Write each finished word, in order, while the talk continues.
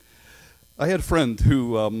I had a friend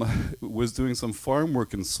who was doing some farm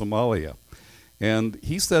work in Somalia, and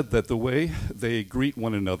he said that the way they greet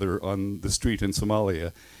one another on the street in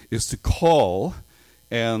Somalia is to call,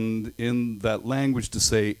 and in that language to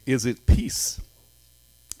say, "Is it peace?"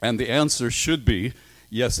 And the answer should be,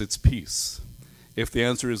 "Yes, it's peace." If the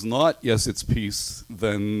answer is not, "Yes, it's peace,"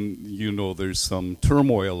 then you know there's some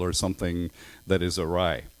turmoil or something that is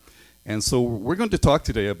awry. And so we're going to talk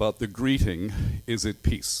today about the greeting, "Is it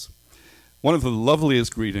peace?" One of the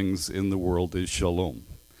loveliest greetings in the world is shalom.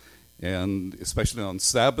 And especially on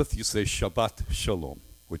Sabbath, you say Shabbat Shalom,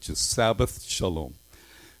 which is Sabbath Shalom.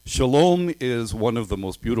 Shalom is one of the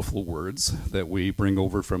most beautiful words that we bring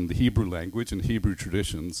over from the Hebrew language and Hebrew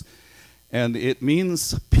traditions. And it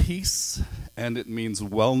means peace, and it means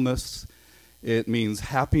wellness, it means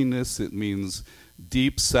happiness, it means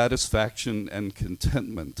deep satisfaction and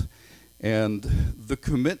contentment. And the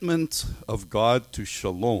commitment of God to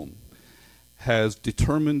shalom has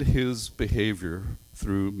determined his behavior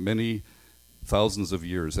through many thousands of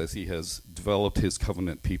years as he has developed his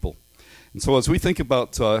covenant people. And so as we think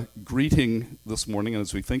about greeting this morning, and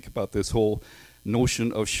as we think about this whole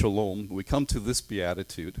notion of shalom, we come to this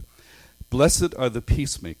beatitude: "Blessed are the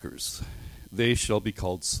peacemakers, they shall be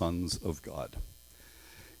called sons of God."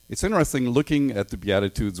 It's interesting looking at the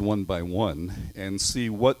Beatitudes one by one and see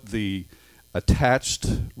what the attached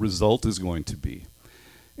result is going to be.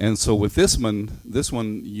 And so with this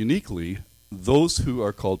one uniquely, those who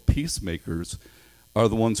are called peacemakers are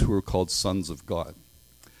the ones who are called sons of God.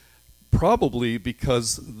 Probably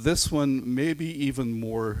because this one, maybe even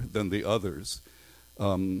more than the others,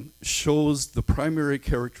 shows the primary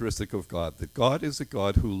characteristic of God, that God is a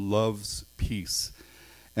God who loves peace.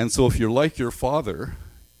 And so if you're like your father,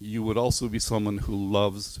 you would also be someone who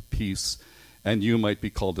loves peace, and you might be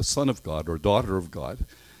called a son of God or daughter of God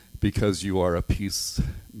because you are a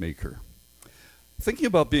peacemaker. Thinking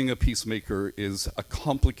about being a peacemaker is a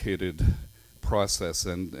complicated process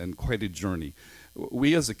and quite a journey.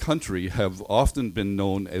 We as a country have often been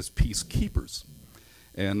known as peacekeepers.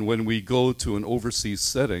 And when we go to an overseas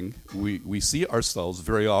setting, we see ourselves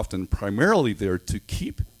very often primarily there to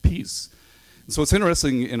keep peace. And so it's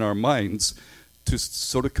interesting in our minds to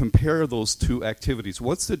sort of compare those two activities.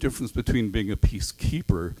 What's the difference between being a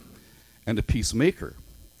peacekeeper and a peacemaker?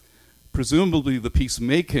 Presumably the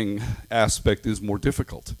peacemaking aspect is more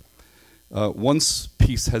difficult. Once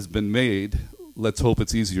peace has been made, let's hope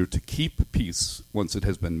it's easier to keep peace once it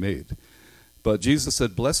has been made. But Jesus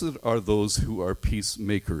said, "Blessed are those who are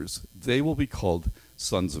peacemakers. They will be called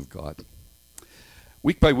sons of God."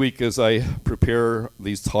 Week by week, as I prepare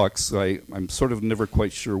these talks, I'm sort of never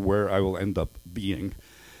quite sure where I will end up being.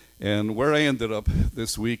 And where I ended up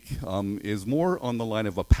this week is more on the line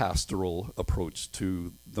of a pastoral approach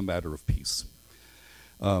to the matter of peace.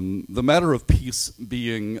 The matter of peace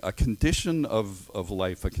being a condition of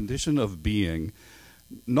life, a condition of being,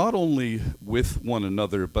 not only with one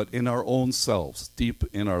another, but in our own selves, deep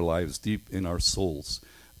in our lives, deep in our souls,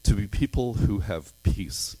 to be people who have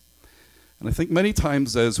peace. And I think many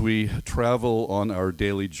times as we travel on our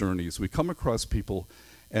daily journeys, we come across people,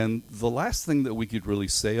 and the last thing that we could really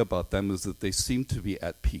say about them is that they seem to be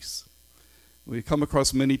at peace. We come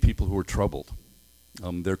across many people who are troubled.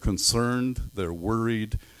 They're concerned, they're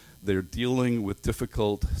worried, they're dealing with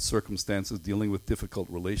difficult circumstances, dealing with difficult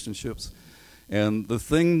relationships. And the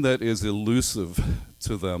thing that is elusive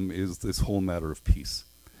to them is this whole matter of peace.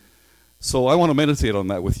 So I want to meditate on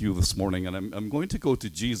that with you this morning, and I'm going to go to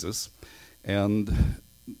Jesus and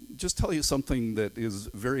just tell you something that is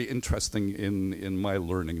very interesting in my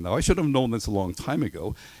learning. Now, I should have known this a long time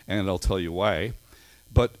ago, and I'll tell you why.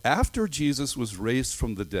 But after Jesus was raised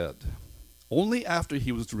from the dead, only after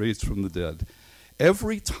he was raised from the dead,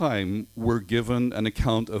 every time we're given an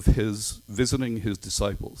account of his visiting his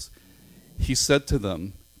disciples, he said to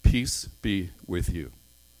them, "Peace be with you."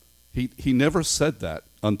 He never said that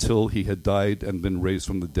until he had died and been raised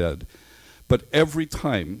from the dead. But every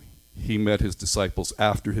time he met his disciples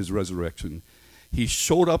after his resurrection, he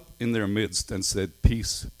showed up in their midst and said,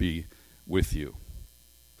 "Peace be with you."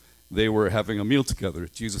 They were having a meal together.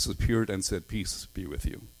 Jesus appeared and said, "Peace be with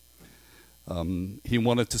you." He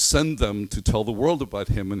wanted to send them to tell the world about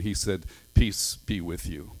him, and he said, "Peace be with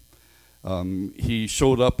you." He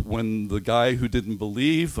showed up when the guy who didn't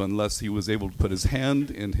believe, unless he was able to put his hand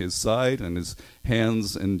in his side and his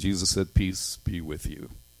hands, and Jesus said, "Peace be with you."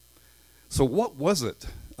 So what was it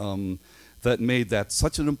that made that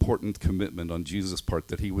such an important commitment on Jesus' part,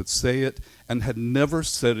 that he would say it and had never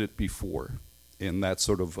said it before in that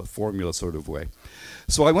sort of a formula sort of way?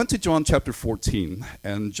 So I went to John chapter 14,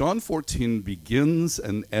 and John 14 begins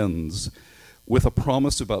and ends with a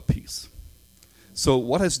promise about peace. So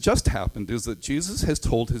what has just happened is that Jesus has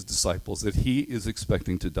told his disciples that he is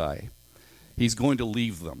expecting to die. He's going to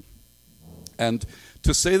leave them. And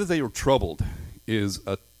to say that they were troubled is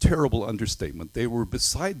a terrible understatement. They were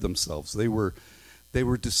beside themselves. They were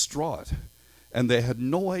distraught. And they had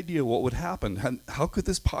no idea what would happen. And how could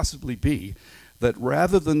this possibly be that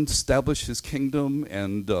rather than establish his kingdom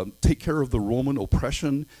and take care of the Roman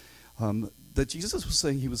oppression, that Jesus was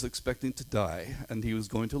saying he was expecting to die and he was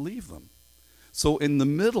going to leave them. So in the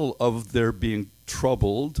middle of their being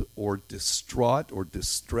troubled or distraught or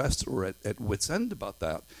distressed or at wit's end about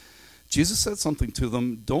that, Jesus said something to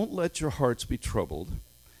them: don't let your hearts be troubled.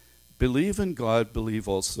 Believe in God, believe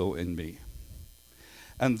also in me.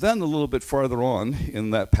 And then a little bit farther on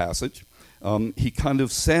in that passage, he kind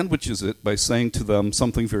of sandwiches it by saying to them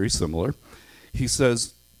something very similar. He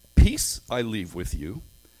says, peace I leave with you,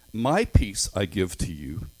 my peace I give to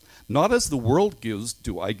you. Not as the world gives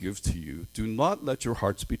do I give to you. Do not let your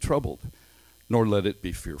hearts be troubled, nor let it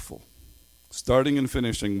be fearful. Starting and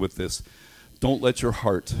finishing with this, don't let your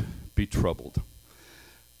heart be troubled.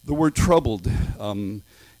 The word troubled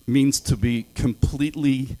means to be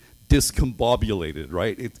completely discombobulated,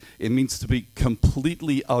 right? It means to be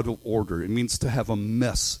completely out of order. It means to have a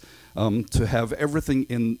mess, to have everything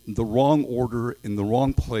in the wrong order, in the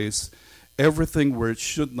wrong place, everything where it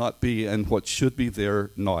should not be and what should be there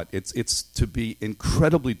not. It's to be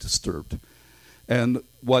incredibly disturbed. And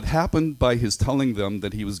what happened by his telling them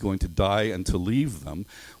that he was going to die and to leave them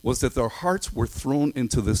was that their hearts were thrown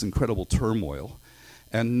into this incredible turmoil.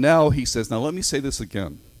 And now he says, now let me say this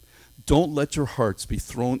again. Don't let your hearts be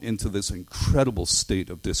thrown into this incredible state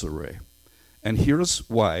of disarray. And here's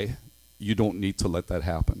why you don't need to let that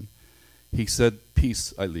happen. He said,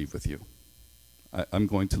 peace I leave with you. I'm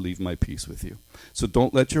going to leave my peace with you. So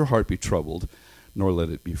don't let your heart be troubled, nor let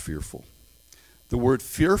it be fearful. The word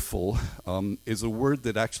fearful is a word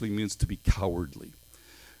that actually means to be cowardly.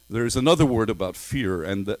 There's another word about fear,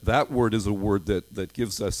 and that word is a word that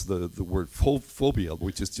gives us the word phobia,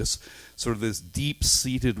 which is just sort of this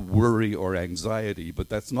deep-seated worry or anxiety, but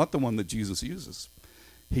that's not the one that Jesus uses.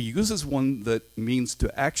 He uses one that means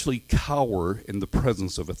to actually cower in the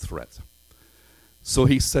presence of a threat. So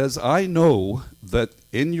he says, I know that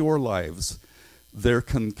in your lives there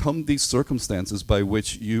can come these circumstances by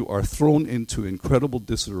which you are thrown into incredible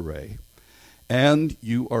disarray, and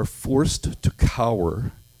you are forced to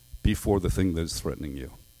cower before the thing that is threatening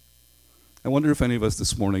you. I wonder if any of us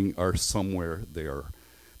this morning are somewhere there.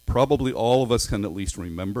 Probably all of us can at least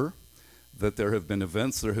remember that there have been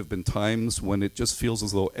events, there have been times when it just feels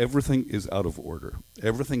as though everything is out of order,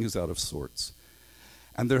 everything is out of sorts.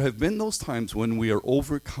 And there have been those times when we are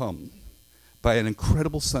overcome by an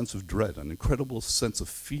incredible sense of dread, an incredible sense of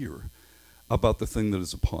fear about the thing that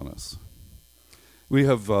is upon us. We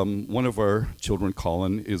have one of our children,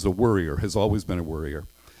 Colin, is a worrier, has always been a worrier.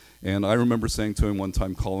 And I remember saying to him one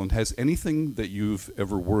time, Colin, has anything that you've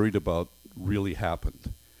ever worried about really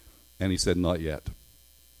happened? And he said, not yet.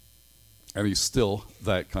 And he's still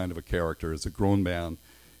that kind of a character as a grown man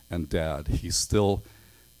and dad. He still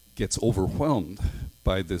gets overwhelmed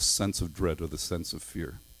by this sense of dread or the sense of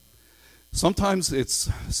fear. Sometimes it's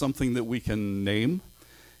something that we can name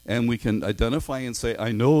and we can identify and say,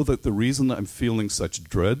 I know that the reason I'm feeling such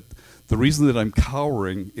dread, the reason that I'm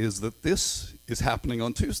cowering is that this is happening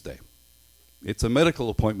on Tuesday. It's a medical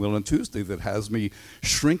appointment on Tuesday that has me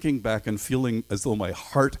shrinking back and feeling as though my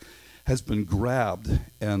heart has been grabbed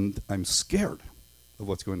and I'm scared of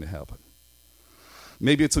what's going to happen.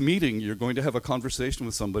 Maybe it's a meeting. You're going to have a conversation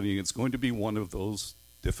with somebody. It's going to be one of those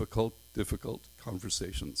difficult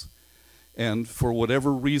conversations. And for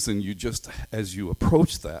whatever reason, you just, as you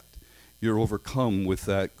approach that, you're overcome with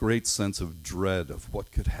that great sense of dread of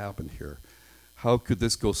what could happen here. How could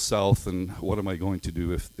this go south, and what am I going to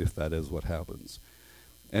do if that is what happens?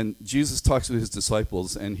 And Jesus talks to his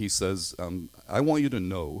disciples, and he says, I want you to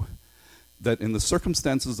know that in the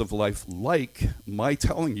circumstances of life, like my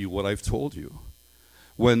telling you what I've told you,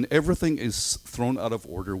 when everything is thrown out of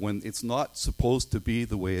order, when it's not supposed to be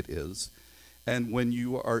the way it is, and when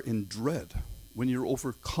you are in dread, when you're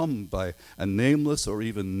overcome by a nameless or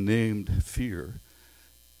even named fear,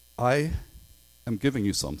 I am giving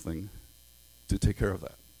you something to take care of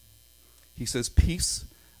that. He says, peace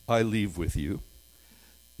I leave with you,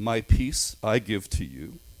 my peace I give to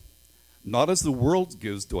you. Not as the world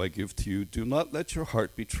gives do I give to you. Do not let your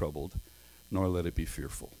heart be troubled, nor let it be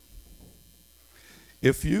fearful.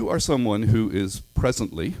 If you are someone who is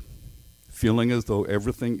presently feeling as though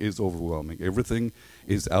everything is overwhelming, everything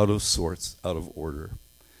is out of sorts, out of order,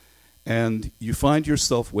 and you find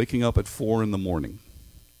yourself waking up at 4 in the morning,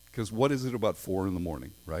 because what is it about 4 in the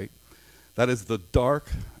morning, right? That is the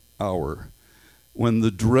dark hour when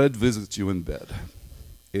the dread visits you in bed.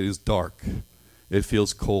 It is dark. It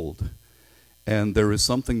feels cold. And there is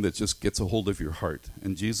something that just gets a hold of your heart.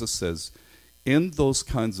 And Jesus says, in those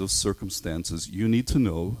kinds of circumstances, you need to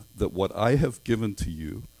know that what I have given to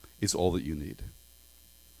you is all that you need.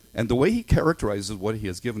 And the way he characterizes what he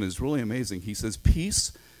has given is really amazing. He says,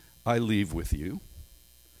 peace I leave with you.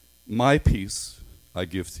 My peace I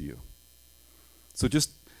give to you. So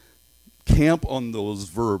just camp on those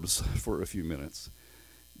verbs for a few minutes.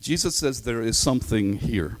 Jesus says there is something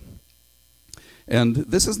here. And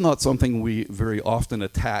this is not something we very often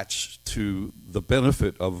attach to the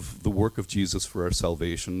benefit of the work of Jesus for our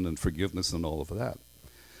salvation and forgiveness and all of that.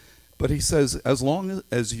 But he says, as long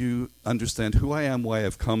as you understand who I am, why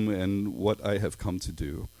I've come, and what I have come to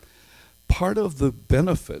do, part of the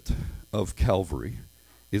benefit of Calvary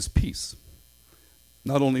is peace.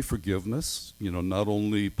 Not only forgiveness, not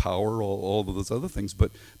only power, all of those other things,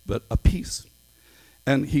 but a peace.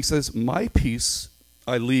 And he says, my peace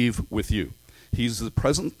I leave with you. He's the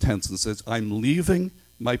present tense and says, I'm leaving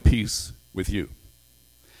my peace with you.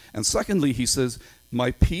 And secondly, he says,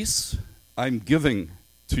 my peace I'm giving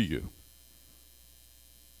to you.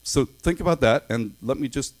 So think about that, and let me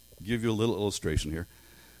just give you a little illustration here.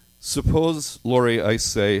 Suppose, Lori, I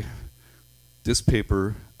say, this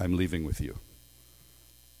paper I'm leaving with you.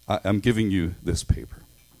 I'm giving you this paper.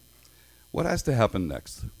 What has to happen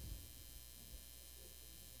next?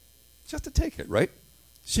 She has to take it, right?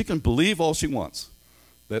 She can believe all she wants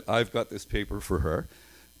that I've got this paper for her,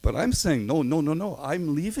 but I'm saying, no,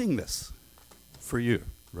 I'm leaving this for you,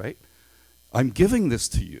 right? I'm giving this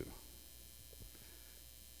to you.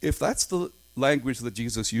 If that's the language that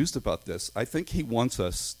Jesus used about this, I think he wants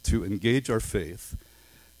us to engage our faith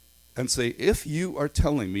and say, if you are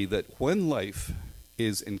telling me that when life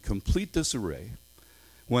is in complete disarray,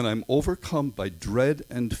 when I'm overcome by dread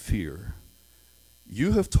and fear,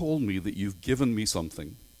 you have told me that you've given me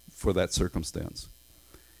something for that circumstance.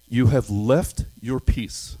 You have left your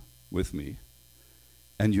peace with me,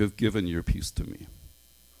 and you have given your peace to me.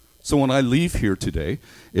 So when I leave here today,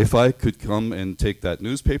 if I could come and take that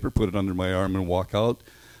newspaper, put it under my arm, and walk out,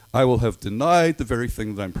 I will have denied the very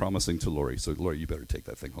thing that I'm promising to Lori. So, Lori, you better take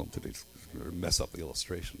that thing home today or mess up the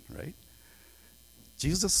illustration, right?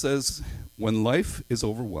 Jesus says, when life is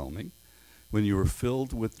overwhelming, when you are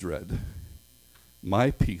filled with dread,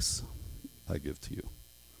 my peace I give to you.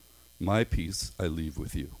 My peace I leave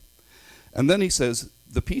with you. And then he says,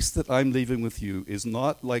 the peace that I'm leaving with you is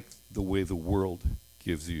not like the way the world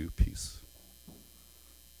gives you peace.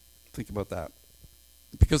 Think about that.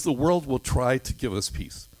 Because the world will try to give us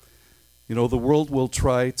peace. The world will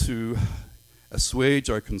try to assuage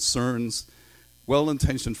our concerns.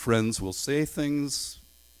 Well-intentioned friends will say things.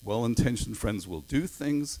 Well-intentioned friends will do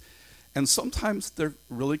things. And sometimes they're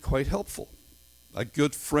really quite helpful. A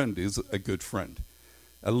good friend is a good friend.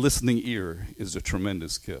 A listening ear is a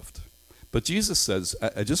tremendous gift. But Jesus says,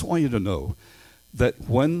 I just want you to know that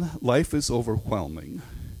when life is overwhelming,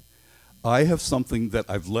 I have something that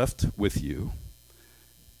I've left with you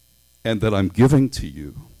and that I'm giving to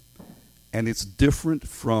you, and it's different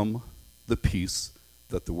from the peace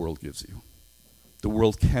that the world gives you. The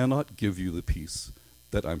world cannot give you the peace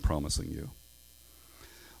that I'm promising you.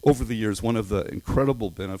 Over the years, one of the incredible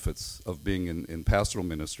benefits of being in pastoral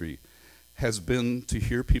ministry has been to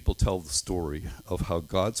hear people tell the story of how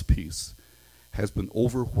God's peace has been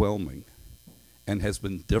overwhelming and has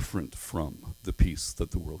been different from the peace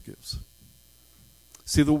that the world gives.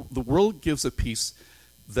 See, the world gives a peace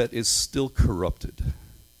that is still corrupted.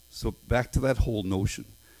 So back to that whole notion.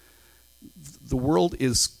 The world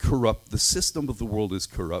is corrupt. The system of the world is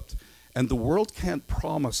corrupt. And the world can't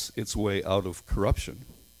promise its way out of corruption.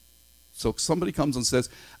 So somebody comes and says,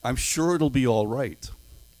 I'm sure it'll be all right.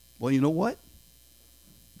 Well, you know what?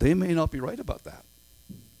 They may not be right about that.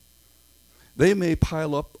 They may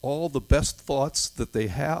pile up all the best thoughts that they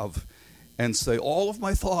have and say, all of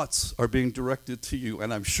my thoughts are being directed to you,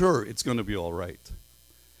 and I'm sure it's going to be all right.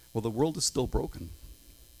 Well, the world is still broken.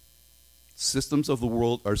 Systems of the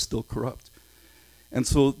world are still corrupt. And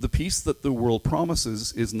so the peace that the world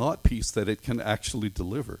promises is not peace that it can actually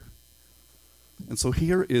deliver. And so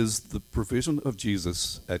here is the provision of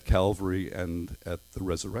Jesus at Calvary and at the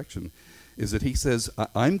resurrection, is that he says,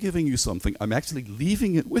 I'm giving you something. I'm actually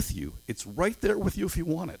leaving it with you. It's right there with you if you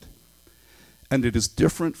want it. And it is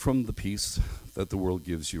different from the peace that the world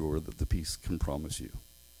gives you or that the peace can promise you.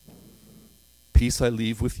 Peace I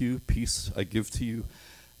leave with you, peace I give to you.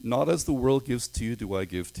 Not as the world gives to you do I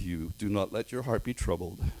give to you. Do not let your heart be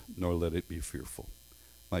troubled, nor let it be fearful.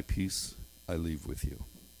 My peace I leave with you.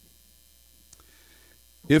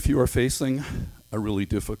 If you are facing a really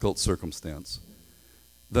difficult circumstance,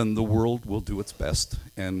 then the world will do its best,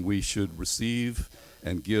 and we should receive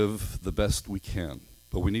and give the best we can.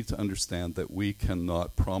 But we need to understand that we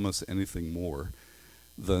cannot promise anything more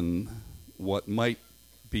than what might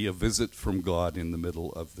be a visit from God in the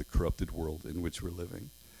middle of the corrupted world in which we're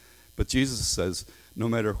living. But Jesus says, no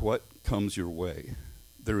matter what comes your way,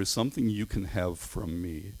 there is something you can have from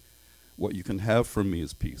me. What you can have from me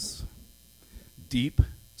is peace. Deep,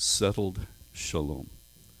 settled shalom.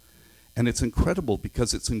 And it's incredible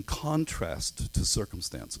because it's in contrast to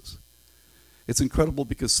circumstances. It's incredible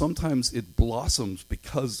because sometimes it blossoms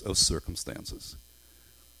because of circumstances.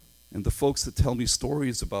 And the folks that tell me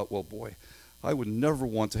stories about, well, boy, I would never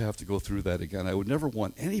want to have to go through that again. I would never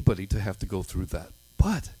want anybody to have to go through that.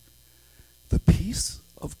 But the peace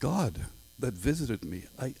of God that visited me,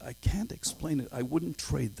 I can't explain it. I wouldn't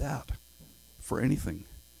trade that for anything.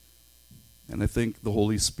 And I think the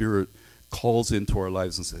Holy Spirit calls into our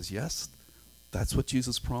lives and says, yes, that's what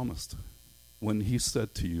Jesus promised when he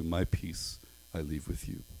said to you, my peace I leave with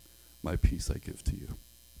you. My peace I give to you.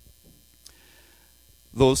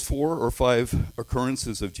 Those 4 or 5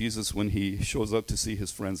 occurrences of Jesus when he shows up to see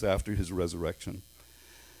his friends after his resurrection,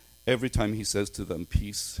 every time he says to them,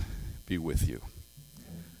 peace be with you.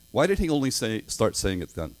 Why did he only start saying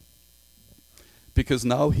it then? Because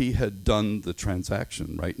now he had done the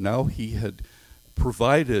transaction, right? Now he had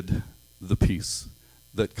provided the peace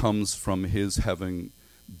that comes from his having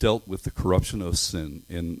dealt with the corruption of sin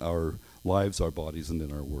in our lives, our bodies, and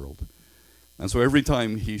in our world. And so every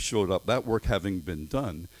time he showed up, that work having been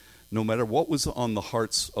done, no matter what was on the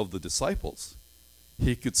hearts of the disciples,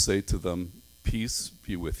 he could say to them, peace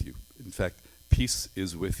be with you. In fact, peace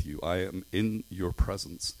is with you. I am in your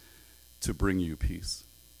presence to bring you peace.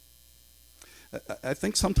 I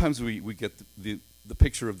think sometimes we get the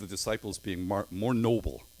picture of the disciples being more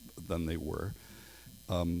noble than they were.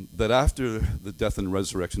 That after the death and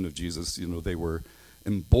resurrection of Jesus, they were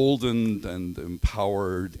emboldened and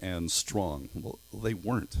empowered and strong. Well, they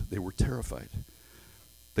weren't. They were terrified.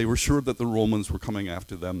 They were sure that the Romans were coming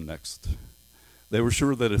after them next. They were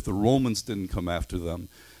sure that if the Romans didn't come after them,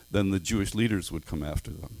 then the Jewish leaders would come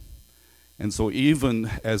after them. And so even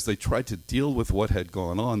as they tried to deal with what had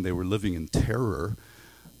gone on, they were living in terror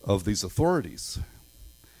of these authorities.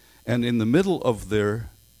 And in the middle of their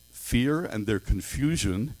fear and their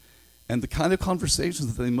confusion and the kind of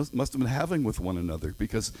conversations that they must have been having with one another,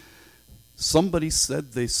 because somebody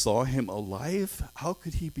said they saw him alive. How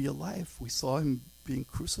could he be alive? We saw him being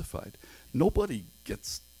crucified. Nobody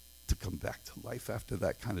gets to come back to life after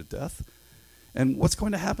that kind of death. And what's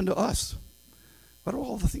going to happen to us? What are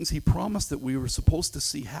all the things he promised that we were supposed to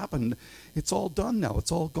see happen? It's all done now.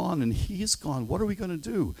 It's all gone, and he's gone. What are we going to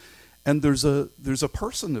do? And there's a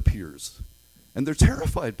person appears, and they're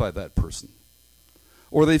terrified by that person.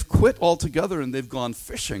 Or they've quit altogether and they've gone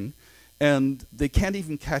fishing, and they can't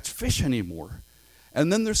even catch fish anymore.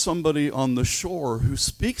 And then there's somebody on the shore who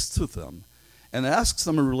speaks to them and asks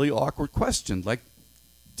them a really awkward question, like,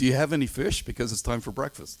 do you have any fish? Because it's time for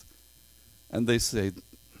breakfast. And they say,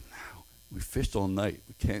 we fished all night.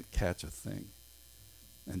 We can't catch a thing.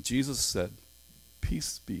 And Jesus said,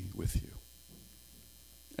 peace be with you.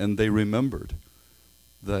 And they remembered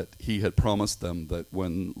that he had promised them that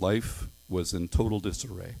when life was in total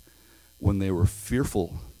disarray, when they were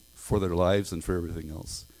fearful for their lives and for everything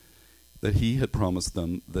else, that he had promised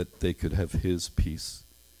them that they could have his peace,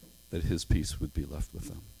 that his peace would be left with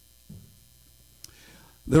them.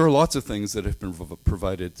 There are lots of things that have been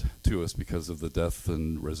provided to us because of the death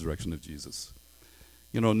and resurrection of Jesus.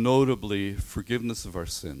 Notably, forgiveness of our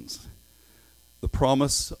sins. The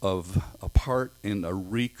promise of a part in a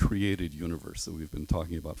recreated universe that we've been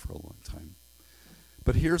talking about for a long time.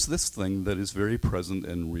 But here's this thing that is very present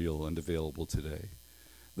and real and available today,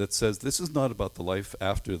 that says this is not about the life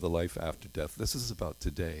after death. This is about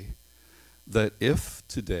today. That if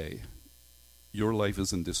today your life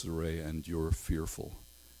is in disarray and you're fearful,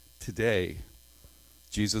 today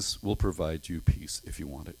Jesus will provide you peace if you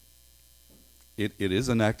want it. It is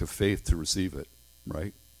an act of faith to receive it,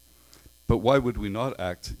 right? But why would we not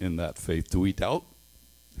act in that faith? Do we doubt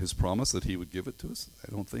his promise that he would give it to us?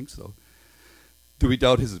 I don't think so. Do we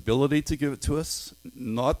doubt his ability to give it to us?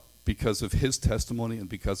 Not because of his testimony and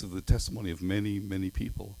because of the testimony of many, many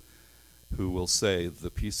people who will say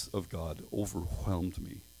the peace of God overwhelmed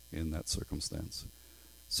me in that circumstance.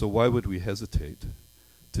 So why would we hesitate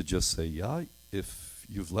to just say, yeah, if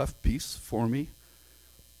you've left peace for me,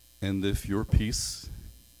 and if your peace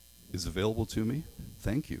is available to me,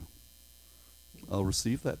 thank you. I'll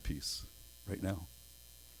receive that peace right now.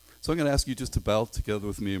 So I'm going to ask you just to bow together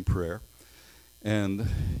with me in prayer. And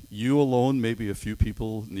you alone, maybe a few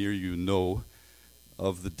people near you, know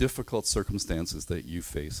of the difficult circumstances that you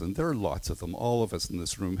face. And there are lots of them. All of us in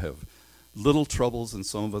this room have little troubles, and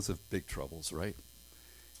some of us have big troubles, right?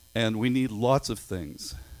 And we need lots of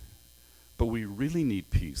things. But we really need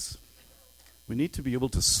peace. We need to be able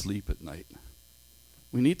to sleep at night.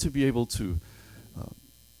 We need to be able to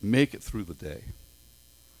make it through the day.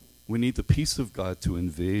 We need the peace of God to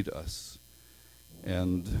invade us.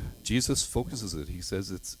 And Jesus focuses it. He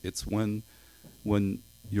says it's when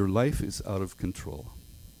your life is out of control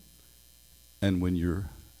and when you're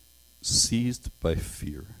seized by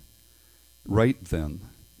fear, right then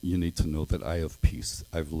you need to know that I have peace.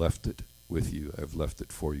 I've left it with you. I've left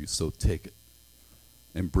it for you. So take it.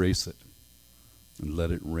 Embrace it. And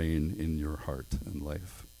let it reign in your heart and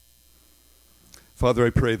life. Father,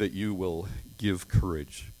 I pray that you will give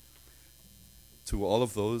courage to all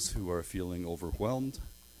of those who are feeling overwhelmed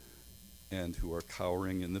and who are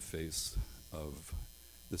cowering in the face of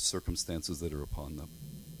the circumstances that are upon them.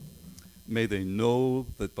 May they know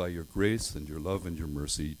that by your grace and your love and your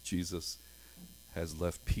mercy, Jesus has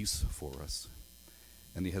left peace for us.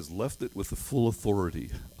 And he has left it with the full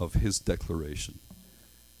authority of his declaration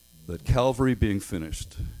that Calvary being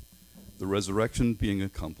finished, the resurrection being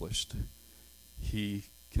accomplished, he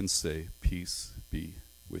can say, peace be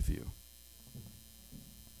with you.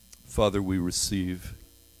 Father, we receive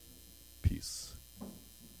peace.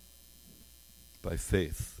 By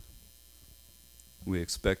faith, we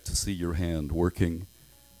expect to see your hand working.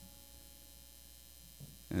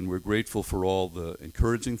 And we're grateful for all the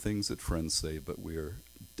encouraging things that friends say, but we are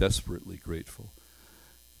desperately grateful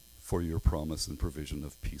for your promise and provision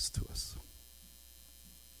of peace to us.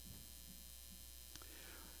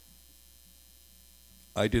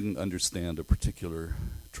 I didn't understand a particular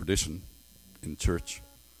tradition in church.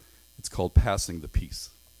 It's called passing the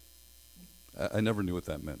peace. I never knew what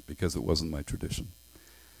that meant because it wasn't my tradition.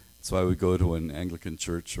 So I would go to an Anglican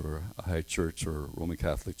church or a high church or a Roman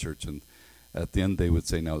Catholic church, and at the end they would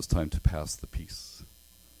say, now it's time to pass the peace.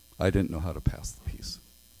 I didn't know how to pass the peace.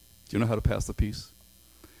 Do you know how to pass the peace?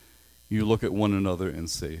 You look at one another and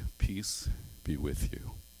say, peace be with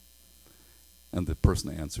you. And the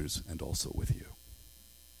person answers, and also with you.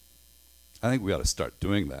 I think we ought to start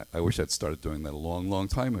doing that. I wish I'd started doing that a long, long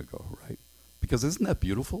time ago, right? Because isn't that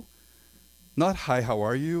beautiful? Not, hi, how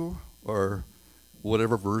are you? Or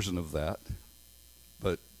whatever version of that.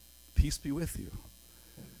 But peace be with you.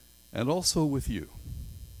 And also with you.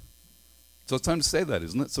 So it's time to say that,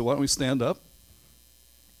 isn't it? So why don't we stand up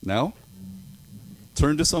now?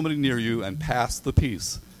 Turn to somebody near you and pass the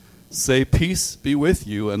peace. Say, peace be with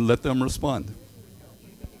you, and let them respond.